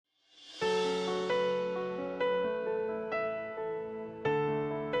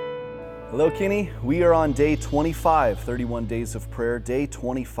Hello, Kenny. We are on day 25, 31 days of prayer, day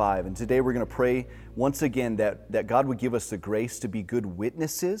 25. And today we're going to pray once again that God would give us the grace to be good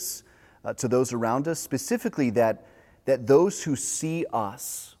witnesses to those around us, specifically that those who see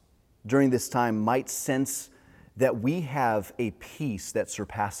us during this time might sense that we have a peace that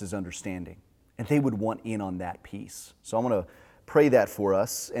surpasses understanding, and they would want in on that peace. So I'm going to pray that for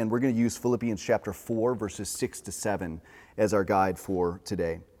us, and we're going to use Philippians chapter 4, verses 6 to 7 as our guide for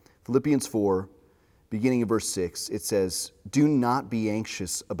today. Philippians 4, beginning of verse 6, it says, "Do not be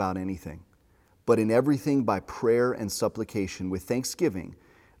anxious about anything, but in everything by prayer and supplication with thanksgiving,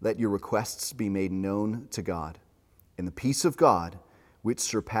 let your requests be made known to God. And the peace of God, which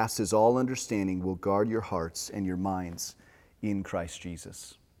surpasses all understanding, will guard your hearts and your minds in Christ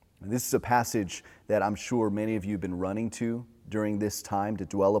Jesus." And this is a passage that I'm sure many of you have been running to during this time to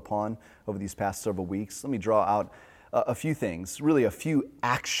dwell upon over these past several weeks. Let me draw out a few things, really a few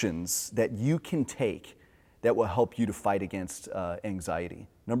actions that you can take that will help you to fight against anxiety.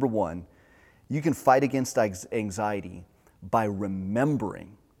 Number one, you can fight against anxiety by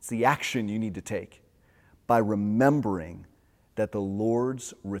remembering. It's the action you need to take. By remembering that the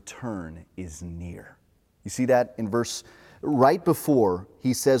Lord's return is near. You see that in verse, right before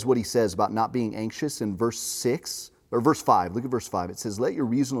he says what he says about not being anxious in verse 6, or verse 5, look at verse 5. It says, "Let your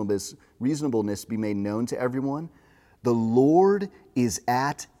reasonableness be made known to everyone. The Lord is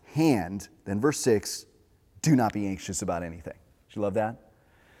at hand." Then verse 6, "Do not be anxious about anything." Do you love that?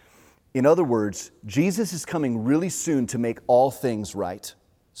 In other words, Jesus is coming really soon to make all things right.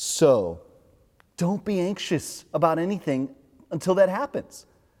 So, don't be anxious about anything until that happens.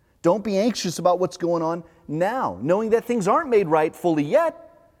 Don't be anxious about what's going on now, knowing that things aren't made right fully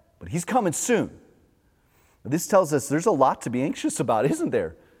yet, but He's coming soon. This tells us there's a lot to be anxious about, isn't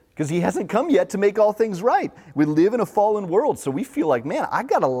there? Because He hasn't come yet to make all things right. We live in a fallen world, so we feel like, man, I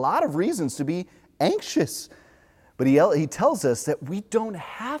got a lot of reasons to be anxious. But he tells us that we don't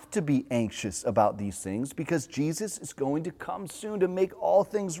have to be anxious about these things because Jesus is going to come soon to make all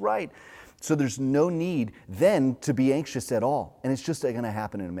things right. So there's no need then to be anxious at all. And it's just going to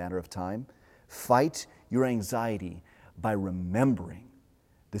happen in a matter of time. Fight your anxiety by remembering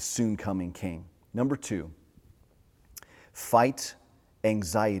the soon coming King. Number two, fight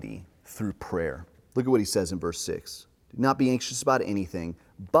anxiety through prayer. Look at what he says in verse 6. "Do not be anxious about anything,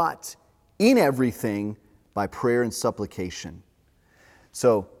 but in everything by prayer and supplication."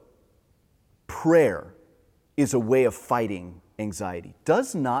 So, prayer is a way of fighting anxiety.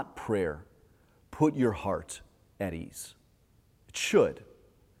 Does not prayer put your heart at ease? It should.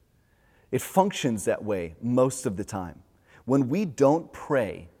 It functions that way most of the time. When we don't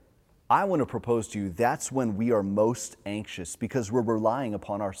pray, I want to propose to you that's when we are most anxious because we're relying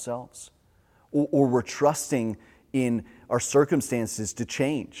upon ourselves or we're trusting in our circumstances to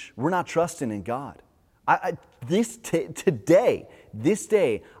change. We're not trusting in God. This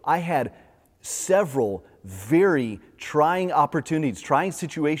day, I had several very trying opportunities, trying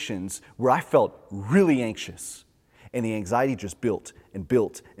situations where I felt really anxious. And the anxiety just built and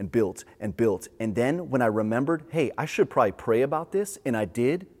built and built and built. And then when I remembered, hey, I should probably pray about this, and I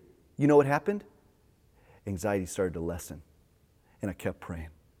did, you know what happened? Anxiety started to lessen. And I kept praying.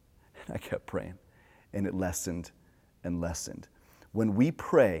 And I kept praying. And it lessened and lessened. When we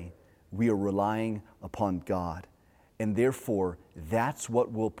pray, we are relying upon God. And therefore, that's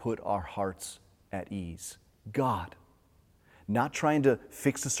what will put our hearts at ease. God. Not trying to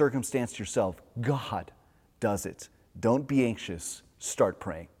fix the circumstance yourself. God does it. Don't be anxious. Start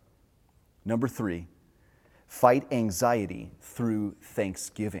praying. Number three, fight anxiety through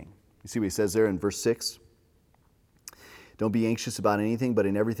thanksgiving. You see what he says there in verse 6? "Don't be anxious about anything, but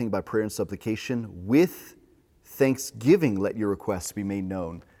in everything by prayer and supplication, with thanksgiving let your requests be made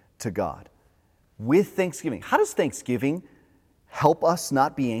known to God." With thanksgiving. How does thanksgiving help us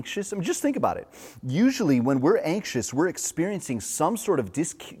not be anxious? I mean, just think about it. Usually when we're anxious, we're experiencing some sort of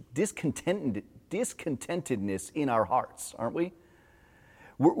discontentedness in our hearts, aren't we?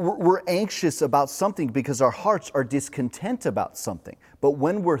 We're anxious about something because our hearts are discontent about something. But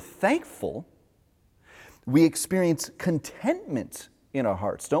when we're thankful, we experience contentment in our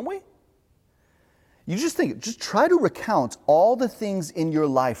hearts, don't we? You just try to recount all the things in your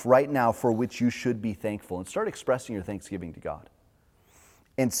life right now for which you should be thankful and start expressing your thanksgiving to God.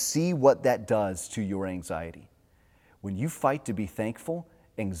 And see what that does to your anxiety. When you fight to be thankful,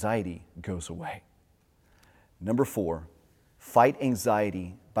 anxiety goes away. Number 4, fight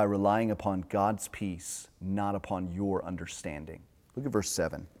anxiety by relying upon God's peace, not upon your understanding. Look at verse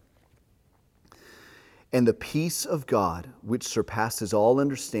 7. And the peace of God, which surpasses all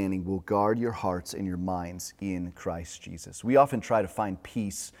understanding, will guard your hearts and your minds in Christ Jesus. We often try to find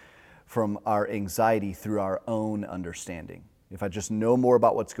peace from our anxiety through our own understanding. If I just know more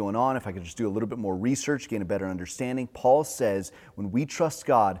about what's going on, if I could just do a little bit more research, gain a better understanding, Paul says when we trust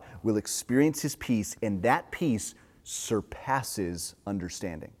God, we'll experience His peace, and that peace surpasses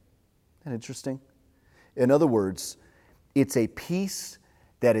understanding. Isn't that interesting? In other words, it's a peace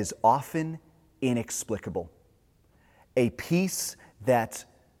that is often inexplicable, a peace that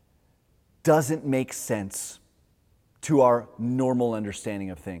doesn't make sense to our normal understanding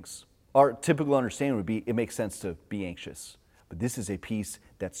of things. Our typical understanding would be it makes sense to be anxious. But this is a peace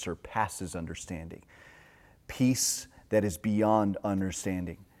that surpasses understanding. Peace that is beyond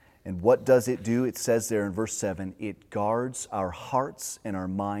understanding. And what does it do? It says there in verse 7, it guards our hearts and our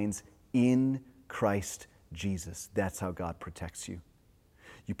minds in Christ Jesus. That's how God protects you.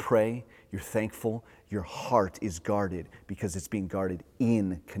 You pray, you're thankful, your heart is guarded because it's being guarded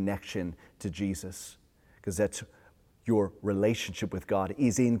in connection to Jesus. Because that's your relationship with God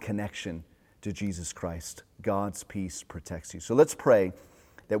is in connection to Jesus Christ. God's peace protects you. So let's pray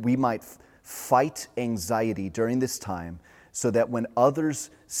that we might fight anxiety during this time so that when others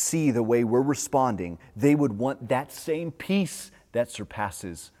see the way we're responding, they would want that same peace that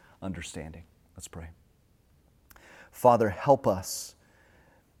surpasses understanding. Let's pray. Father, help us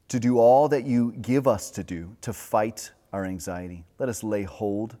to do all that you give us to do to fight our anxiety. Let us lay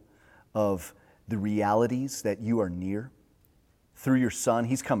hold of the realities that you are near. Through your Son,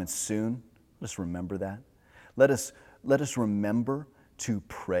 He's coming soon. Let us remember that. Let us remember to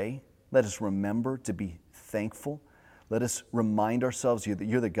pray. Let us remember to be thankful. Let us remind ourselves that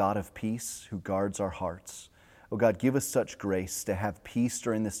you're the God of peace who guards our hearts. Oh God, give us such grace to have peace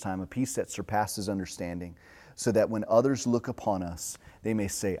during this time, a peace that surpasses understanding, so that when others look upon us, they may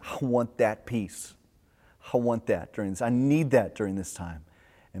say, I want that peace. I want that during this. I need that during this time.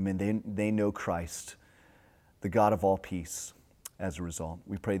 And then they know Christ, the God of all peace, as a result.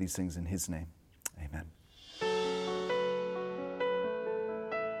 We pray these things in His name. Amen.